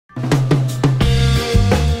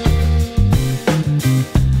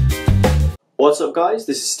What's up guys,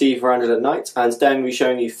 this is Steve from Android at Night, and today I'm going to be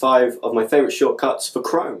showing you 5 of my favourite shortcuts for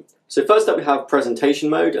Chrome. So first up we have presentation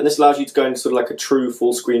mode, and this allows you to go into sort of like a true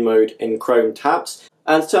full screen mode in Chrome tabs.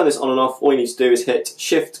 And to turn this on and off, all you need to do is hit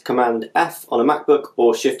shift-cmd-f on a MacBook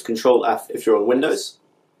or shift-ctrl-f if you're on Windows.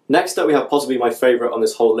 Next up we have possibly my favourite on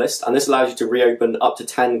this whole list, and this allows you to reopen up to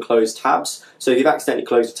 10 closed tabs. So if you've accidentally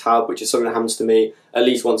closed a tab, which is something that happens to me at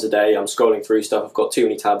least once a day, I'm scrolling through stuff, I've got too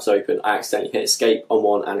many tabs open, I accidentally hit escape on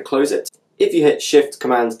one and close it. If you hit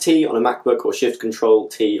shift-cmd-t on a MacBook or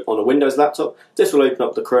shift-ctrl-t on a Windows laptop, this will open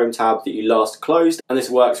up the Chrome tab that you last closed, and this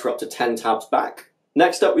works for up to 10 tabs back.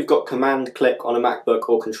 Next up we've got command click on a MacBook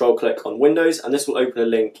or control click on Windows, and this will open a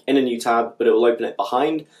link in a new tab, but it will open it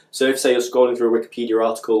behind. So if say you're scrolling through a Wikipedia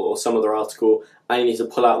article or some other article and you need to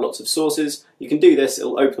pull out lots of sources, you can do this,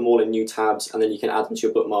 it'll open them all in new tabs and then you can add them to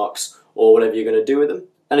your bookmarks or whatever you're going to do with them.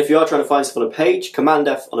 And if you are trying to find stuff on a page, Command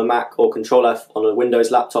F on a Mac or Control F on a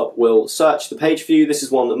Windows laptop will search the page for you. This is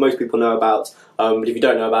one that most people know about, but if you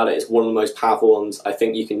don't know about it, it's one of the most powerful ones I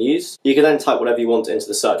think you can use. You can then type whatever you want into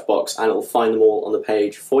the search box and it will find them all on the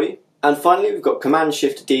page for you. And finally, we've got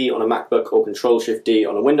Command-Shift-D on a MacBook or Control-Shift-D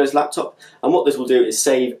on a Windows laptop. And what this will do is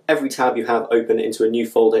save every tab you have open into a new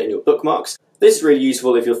folder in your bookmarks. This is really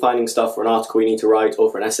useful if you're finding stuff for an article you need to write or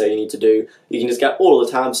for an essay you need to do. You can just get all of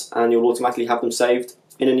the tabs and you'll automatically have them saved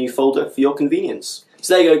in a new folder for your convenience.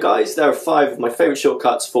 So there you go guys, there are 5 of my favourite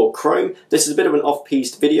shortcuts for Chrome. This is a bit of an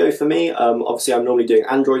off-piste video for me. Obviously I'm normally doing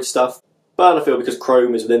Android stuff, but I feel because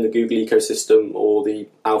Chrome is within the Google ecosystem or the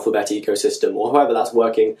Alphabet ecosystem or however that's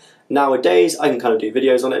working nowadays, I can kind of do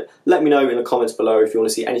videos on it. Let me know in the comments below if you want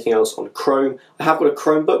to see anything else on Chrome. I have got a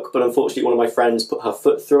Chromebook, but unfortunately one of my friends put her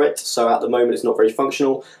foot through it, so at the moment it's not very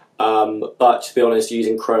functional. But to be honest,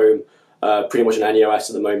 using Chrome pretty much on any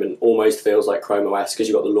OS at the moment almost feels like Chrome OS because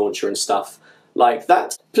you've got the launcher and stuff like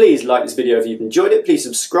that. Please like this video if you've enjoyed it. Please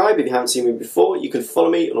subscribe if you haven't seen me before. You can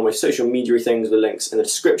follow me on all my social media things with the links in the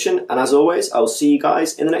description. And as always, I'll see you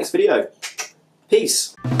guys in the next video.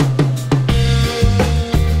 Peace.